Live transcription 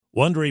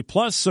Wondery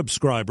Plus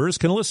subscribers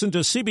can listen to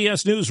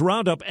CBS News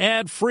Roundup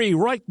ad-free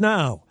right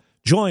now.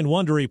 Join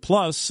Wondery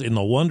Plus in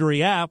the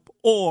Wondery app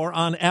or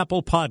on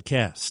Apple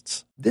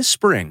Podcasts. This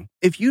spring,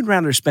 if you'd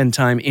rather spend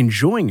time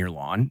enjoying your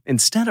lawn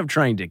instead of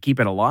trying to keep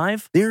it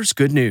alive, there's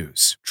good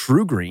news.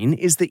 True Green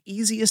is the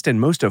easiest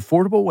and most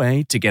affordable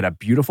way to get a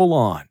beautiful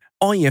lawn.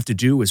 All you have to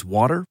do is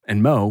water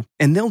and mow,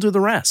 and they'll do the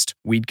rest.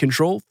 Weed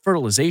control,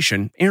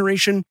 fertilization,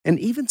 aeration, and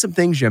even some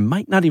things you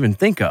might not even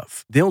think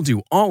of. They'll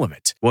do all of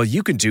it, while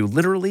you can do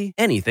literally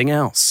anything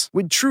else.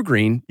 With True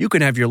Green, you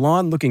can have your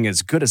lawn looking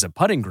as good as a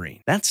putting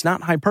green. That's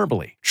not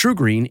hyperbole. True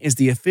Green is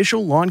the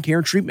official lawn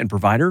care treatment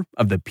provider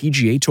of the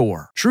PGA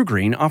Tour. True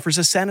Green offers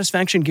a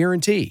satisfaction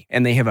guarantee,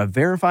 and they have a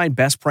verified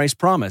best price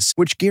promise,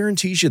 which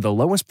guarantees you the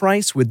lowest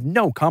price with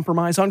no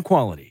compromise on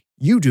quality.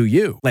 You do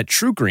you. Let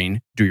True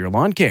Green do your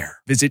lawn care.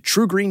 Visit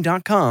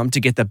TrueGreen.com to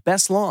get the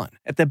best lawn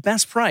at the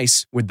best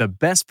price with the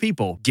best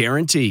people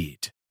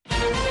guaranteed.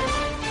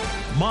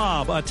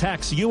 Mob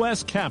attacks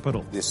U.S.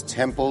 Capitol. This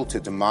temple to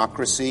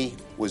democracy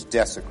was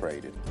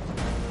desecrated.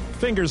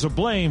 Fingers of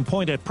blame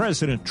point at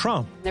President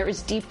Trump. There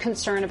is deep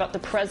concern about the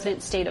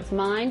president's state of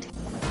mind.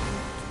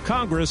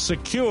 Congress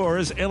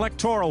secures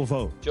electoral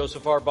vote.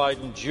 Joseph R.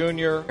 Biden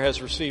Jr.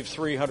 has received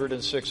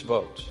 306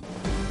 votes.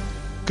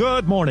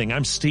 Good morning.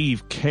 I'm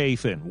Steve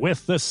Kathan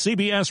with the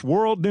CBS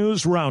World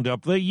News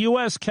Roundup. The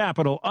U.S.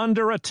 Capitol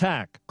under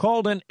attack,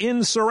 called an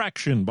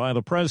insurrection by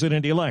the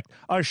president-elect.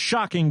 A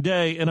shocking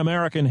day in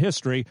American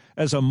history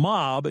as a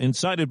mob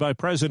incited by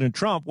President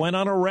Trump went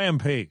on a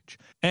rampage.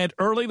 And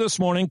early this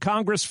morning,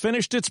 Congress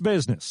finished its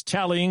business,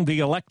 tallying the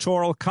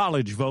Electoral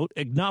College vote,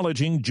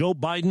 acknowledging Joe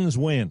Biden's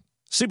win.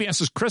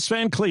 CBS's Chris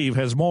Van Cleve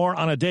has more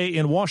on a day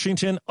in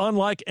Washington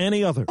unlike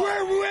any other.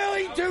 We're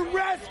willing to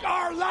risk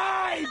our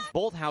lives!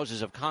 Both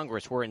houses of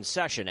Congress were in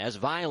session as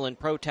violent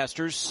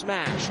protesters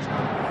smashed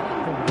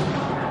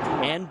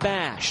and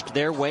bashed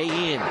their way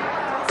in,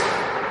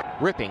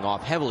 ripping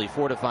off heavily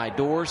fortified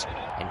doors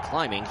and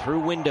climbing through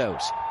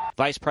windows.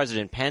 Vice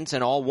President Pence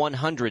and all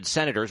 100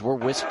 senators were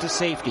whisked to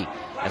safety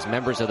as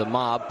members of the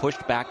mob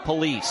pushed back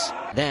police,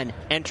 then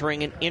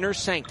entering an inner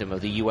sanctum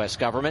of the U.S.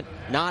 government,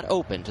 not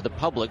open to the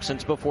public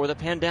since before the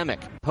pandemic,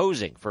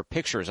 posing for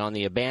pictures on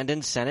the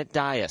abandoned Senate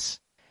dais.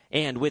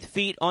 And with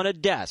feet on a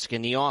desk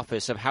in the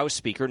office of House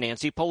Speaker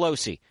Nancy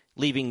Pelosi,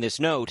 leaving this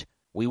note,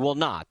 "We will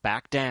not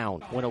back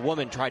down." When a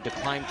woman tried to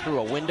climb through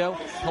a window,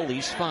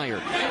 police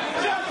fired.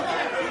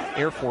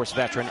 Air Force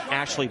veteran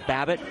Ashley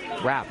Babbitt,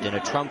 wrapped in a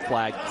Trump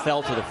flag,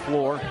 fell to the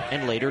floor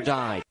and later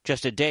died.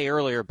 Just a day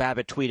earlier,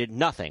 Babbitt tweeted,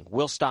 "Nothing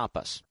will stop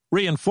us."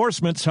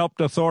 Reinforcements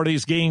helped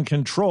authorities gain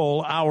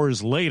control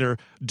hours later.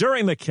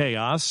 During the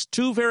chaos,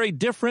 two very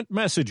different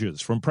messages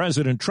from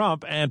President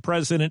Trump and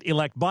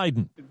President-elect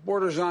Biden. It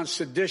borders on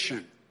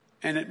sedition,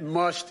 and it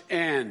must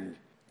end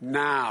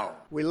now.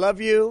 We love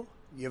you.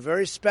 You're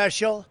very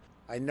special.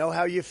 I know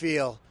how you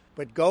feel.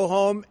 But go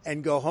home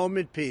and go home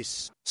in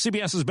peace.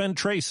 CBS's Ben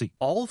Tracy.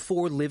 All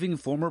four living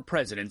former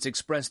presidents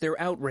expressed their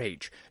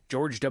outrage.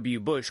 George W.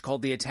 Bush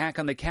called the attack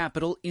on the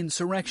Capitol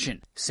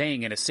insurrection,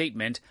 saying in a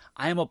statement,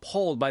 "I am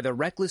appalled by the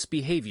reckless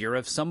behavior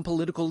of some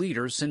political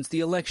leaders since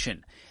the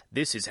election.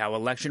 This is how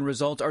election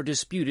results are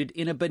disputed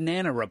in a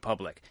banana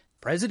republic."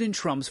 President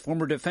Trump's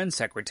former defense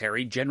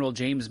secretary, General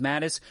James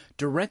Mattis,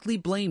 directly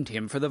blamed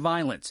him for the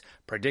violence,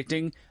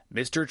 predicting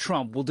Mr.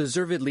 Trump will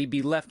deservedly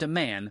be left a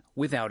man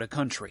without a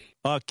country.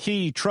 A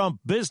key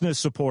Trump business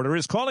supporter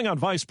is calling on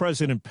Vice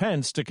President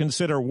Pence to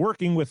consider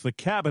working with the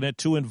cabinet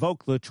to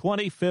invoke the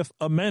 25th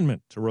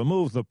Amendment to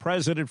remove the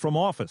president from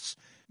office.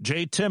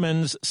 Jay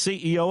Timmons,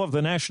 CEO of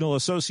the National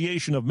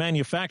Association of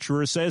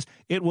Manufacturers, says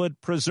it would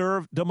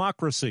preserve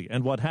democracy,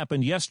 and what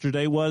happened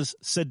yesterday was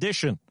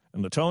sedition.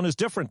 And the tone is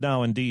different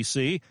now in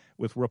D.C.,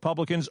 with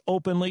Republicans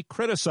openly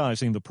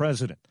criticizing the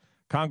president.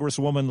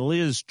 Congresswoman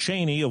Liz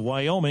Cheney of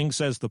Wyoming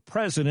says the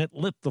president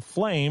lit the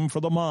flame for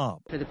the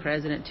mob. For the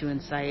president to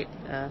incite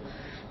a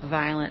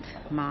violent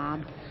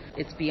mob,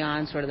 it's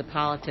beyond sort of the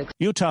politics.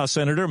 Utah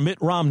Senator Mitt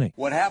Romney.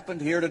 What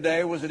happened here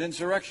today was an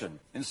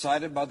insurrection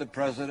incited by the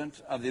President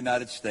of the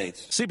United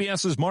States.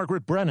 CBS's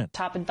Margaret Brennan.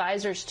 Top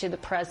advisors to the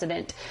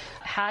president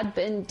had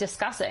been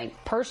discussing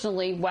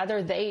personally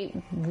whether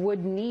they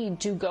would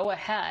need to go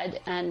ahead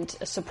and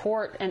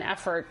support an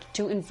effort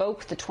to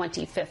invoke the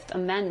 25th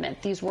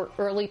Amendment. These were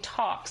early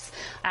talks.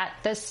 At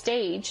this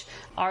stage,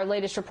 our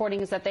latest reporting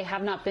is that they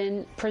have not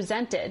been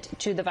presented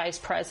to the vice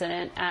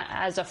president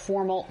as a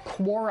formal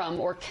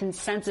quorum or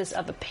consensus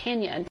of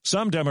opinion.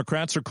 Some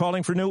Democrats are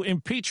calling for new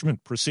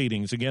impeachment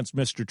proceedings against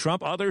Mr.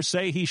 Trump. Others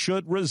say he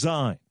should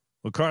resign.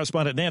 Well,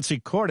 correspondent Nancy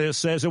Cordes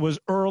says it was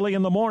early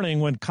in the morning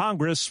when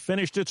Congress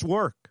finished its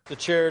work. The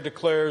chair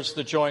declares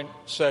the joint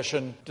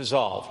session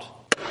dissolved.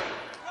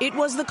 It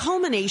was the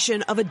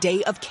culmination of a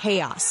day of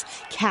chaos,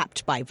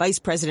 capped by Vice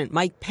President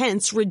Mike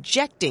Pence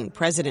rejecting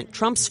President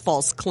Trump's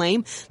false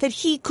claim that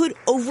he could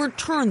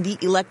overturn the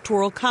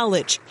Electoral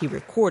College. He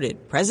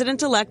recorded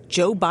President-elect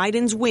Joe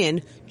Biden's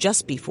win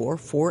just before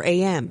 4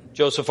 a.m.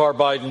 Joseph R.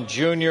 Biden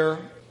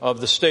Jr.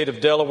 of the state of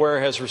Delaware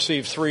has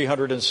received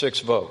 306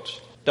 votes.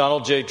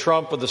 Donald J.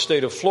 Trump of the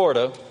state of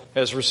Florida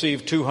has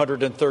received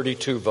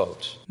 232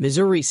 votes.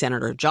 Missouri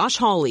Senator Josh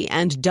Hawley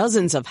and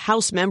dozens of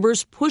House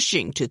members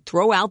pushing to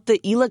throw out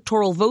the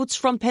electoral votes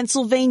from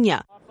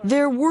Pennsylvania.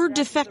 There were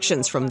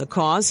defections from the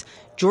cause.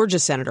 Georgia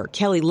Senator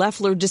Kelly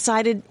Loeffler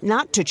decided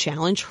not to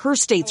challenge her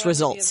state's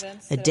results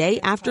a day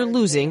after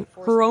losing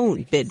her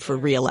own bid for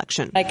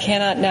re-election. I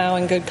cannot now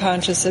in good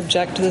conscience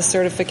object to the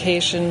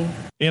certification.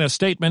 In a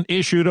statement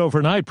issued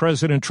overnight,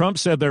 President Trump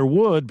said there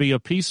would be a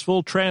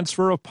peaceful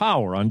transfer of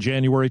power on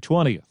January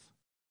 20th.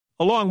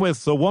 Along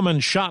with the woman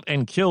shot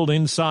and killed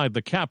inside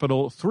the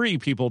Capitol, 3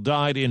 people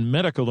died in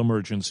medical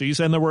emergencies,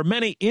 and there were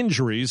many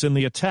injuries in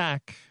the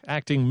attack.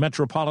 Acting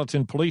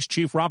Metropolitan Police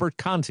Chief Robert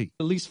Conti.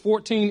 At least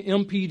 14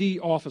 MPD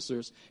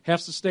officers have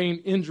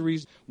sustained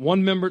injuries.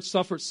 One member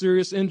suffered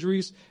serious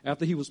injuries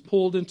after he was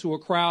pulled into a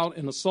crowd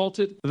and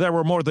assaulted. There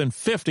were more than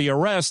 50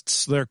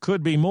 arrests. There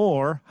could be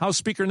more. House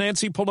Speaker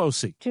Nancy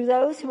Pelosi. To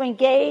those who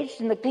engaged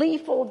in the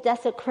gleeful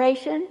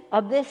desecration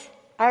of this,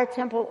 our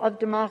temple of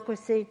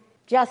democracy,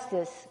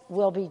 justice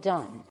will be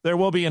done. There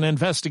will be an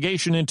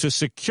investigation into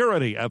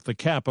security at the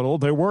Capitol.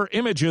 There were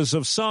images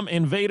of some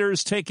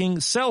invaders taking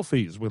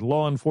selfies with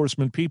law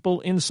enforcement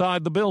people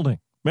inside the building.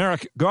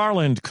 Merrick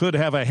Garland could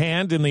have a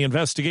hand in the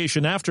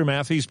investigation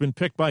aftermath. He's been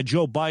picked by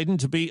Joe Biden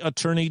to be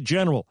Attorney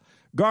General.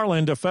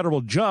 Garland, a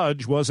federal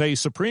judge, was a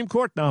Supreme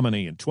Court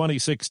nominee in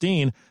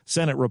 2016.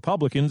 Senate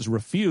Republicans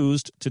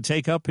refused to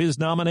take up his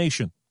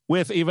nomination.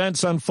 With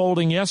events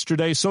unfolding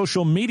yesterday,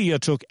 social media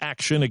took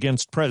action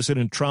against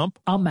President Trump.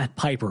 I'm Matt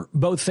Piper.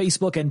 Both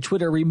Facebook and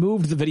Twitter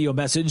removed the video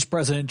message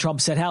President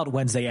Trump sent out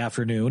Wednesday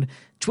afternoon.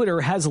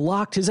 Twitter has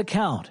locked his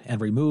account and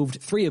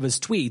removed 3 of his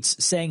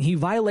tweets, saying he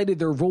violated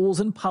their rules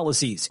and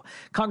policies.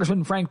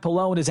 Congressman Frank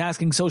Pallone is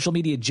asking social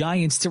media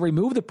giants to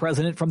remove the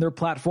president from their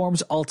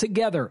platforms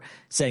altogether,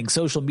 saying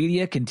social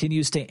media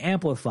continues to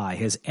amplify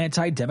his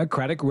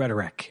anti-democratic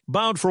rhetoric.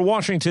 Bound for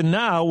Washington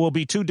now will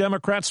be 2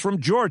 Democrats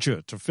from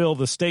Georgia to fill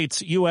the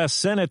state's U.S.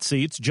 Senate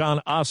seats, John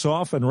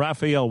Ossoff and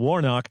Raphael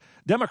Warnock.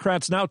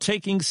 Democrats now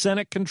taking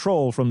Senate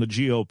control from the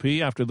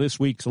GOP after this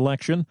week's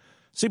election.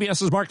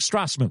 CBS's Mark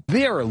Strassman.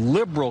 They are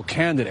liberal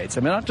candidates. I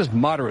mean, not just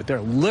moderate.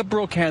 They're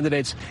liberal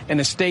candidates in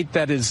a state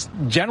that is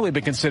generally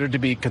been considered to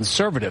be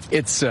conservative.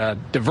 Its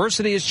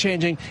diversity is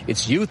changing.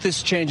 Its youth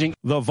is changing.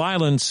 The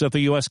violence at the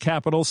U.S.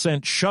 Capitol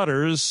sent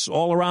shudders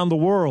all around the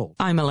world.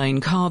 I'm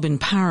Elaine Cobb in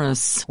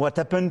Paris. What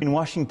happened in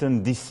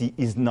Washington, D.C.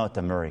 is not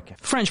America.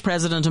 French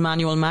President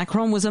Emmanuel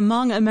Macron was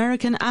among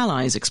American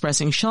allies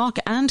expressing shock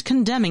and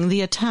condemning the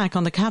attack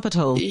on the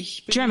Capitol.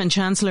 German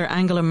Chancellor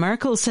Angela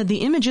Merkel said the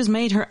images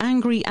made her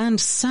angry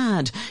and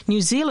sad. New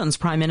Zealand's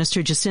Prime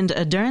Minister Jacinda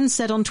Ardern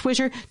said on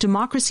Twitter,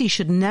 democracy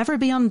should never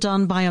be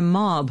undone by a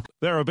mob.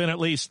 There have been at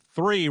least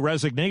 3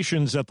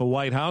 resignations at the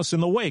White House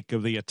in the wake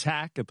of the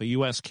attack at the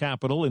U.S.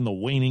 Capitol in the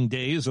waning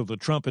days of the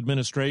Trump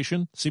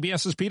administration.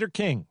 CBS's Peter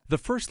King. The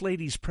First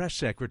Lady's press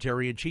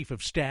secretary and chief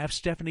of staff,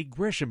 Stephanie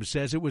Grisham,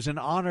 says it was an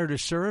honor to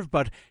serve,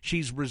 but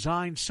she's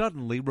resigned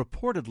suddenly,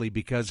 reportedly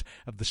because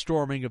of the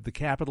storming of the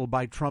Capitol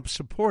by Trump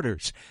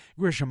supporters.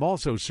 Grisham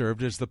also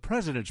served as the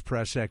president's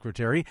press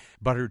secretary,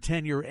 but her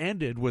tenure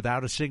ended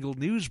without a single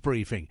news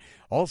briefing.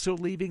 Also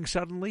leaving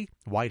suddenly,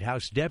 White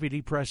House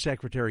Deputy Press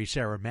Secretary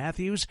Sarah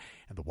Matthews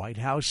and the White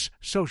House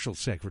Social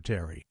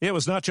Secretary. It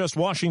was not just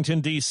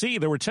Washington, D.C.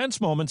 There were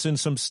tense moments in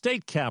some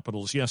state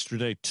capitals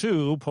yesterday,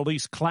 too.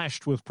 Police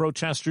clashed with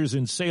protesters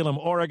in Salem,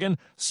 Oregon.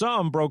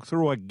 Some broke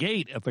through a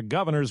gate at the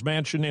governor's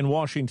mansion in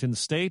Washington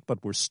state,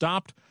 but were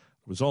stopped.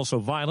 There was also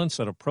violence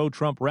at a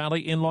pro-Trump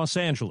rally in Los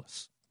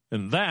Angeles.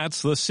 And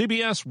that's the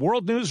CBS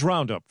World News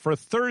Roundup for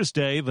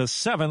Thursday, the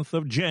 7th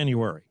of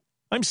January.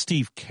 I'm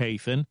Steve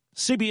Kathan,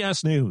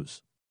 CBS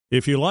News.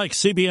 If you like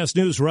CBS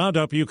News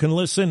Roundup, you can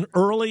listen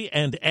early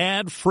and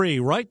ad-free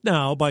right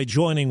now by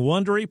joining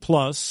Wondery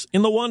Plus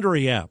in the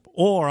Wondery app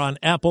or on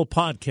Apple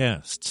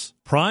Podcasts.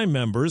 Prime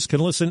members can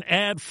listen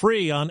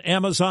ad-free on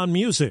Amazon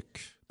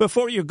Music.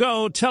 Before you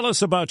go, tell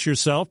us about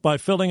yourself by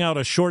filling out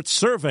a short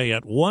survey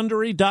at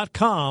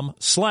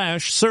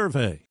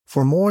Wondery.com/survey.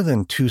 For more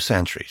than 2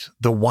 centuries,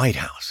 the White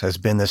House has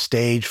been the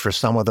stage for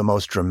some of the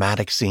most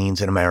dramatic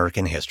scenes in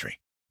American history.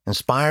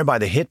 Inspired by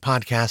the hit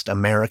podcast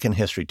American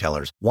History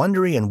Tellers,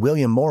 Wondery and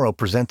William Morrow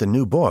present the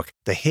new book,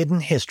 The Hidden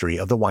History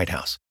of the White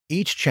House.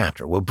 Each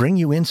chapter will bring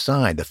you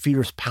inside the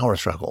fierce power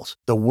struggles,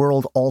 the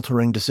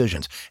world-altering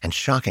decisions, and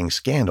shocking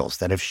scandals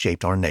that have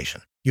shaped our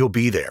nation. You'll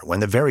be there when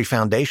the very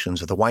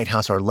foundations of the White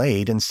House are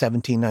laid in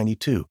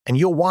 1792, and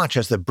you'll watch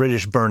as the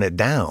British burn it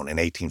down in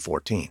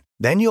 1814.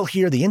 Then you'll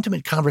hear the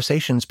intimate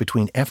conversations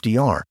between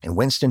FDR and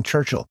Winston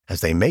Churchill as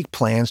they make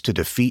plans to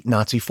defeat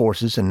Nazi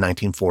forces in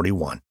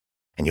 1941.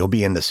 And you'll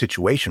be in the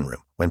Situation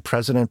Room when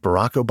President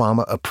Barack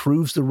Obama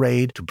approves the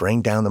raid to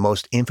bring down the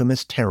most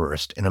infamous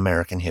terrorist in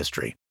American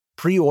history.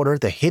 Pre-order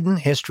The Hidden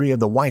History of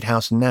the White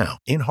House now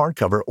in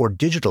hardcover or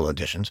digital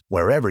editions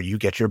wherever you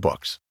get your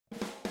books.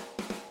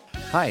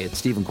 Hi, it's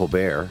Stephen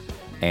Colbert,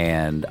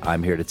 and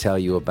I'm here to tell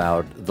you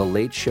about The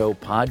Late Show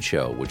Pod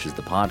Show, which is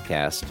the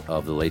podcast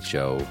of The Late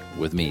Show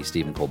with me,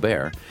 Stephen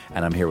Colbert,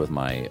 and I'm here with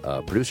my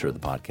producer of the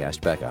podcast,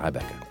 Becca. Hi,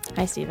 Becca.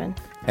 Hi, Stephen.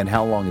 And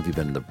how long have you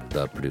been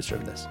the producer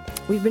of this?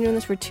 We've been doing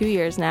this for 2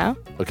 years now.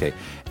 Okay.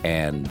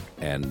 And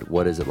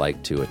what is it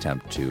like to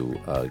attempt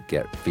to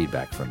get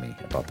feedback from me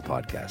about the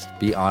podcast?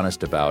 Be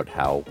honest about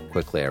how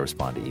quickly I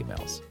respond to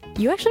emails.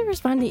 You actually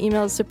respond to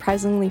emails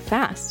surprisingly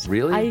fast.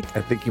 Really?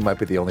 I think you might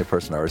be the only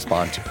person I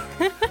respond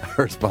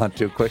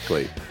to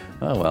quickly.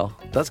 Oh, well,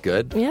 that's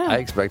good. Yeah. I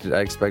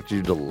expected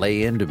you to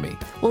lay into me.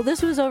 Well,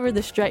 this was over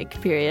the strike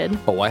period.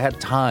 Oh, I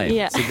had time.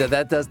 Yeah. See,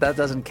 that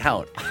doesn't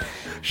count.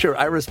 Sure,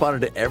 I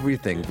responded to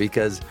everything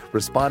because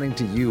responding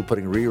to you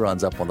putting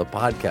reruns up on the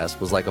podcast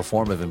was like a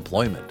form of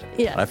employment.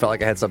 Yeah. And I felt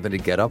like I had something to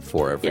get up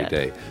for every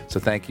day. So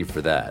thank you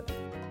for that.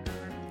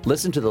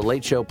 Listen to The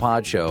Late Show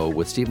Pod Show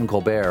with Stephen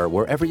Colbert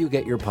wherever you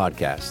get your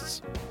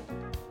podcasts.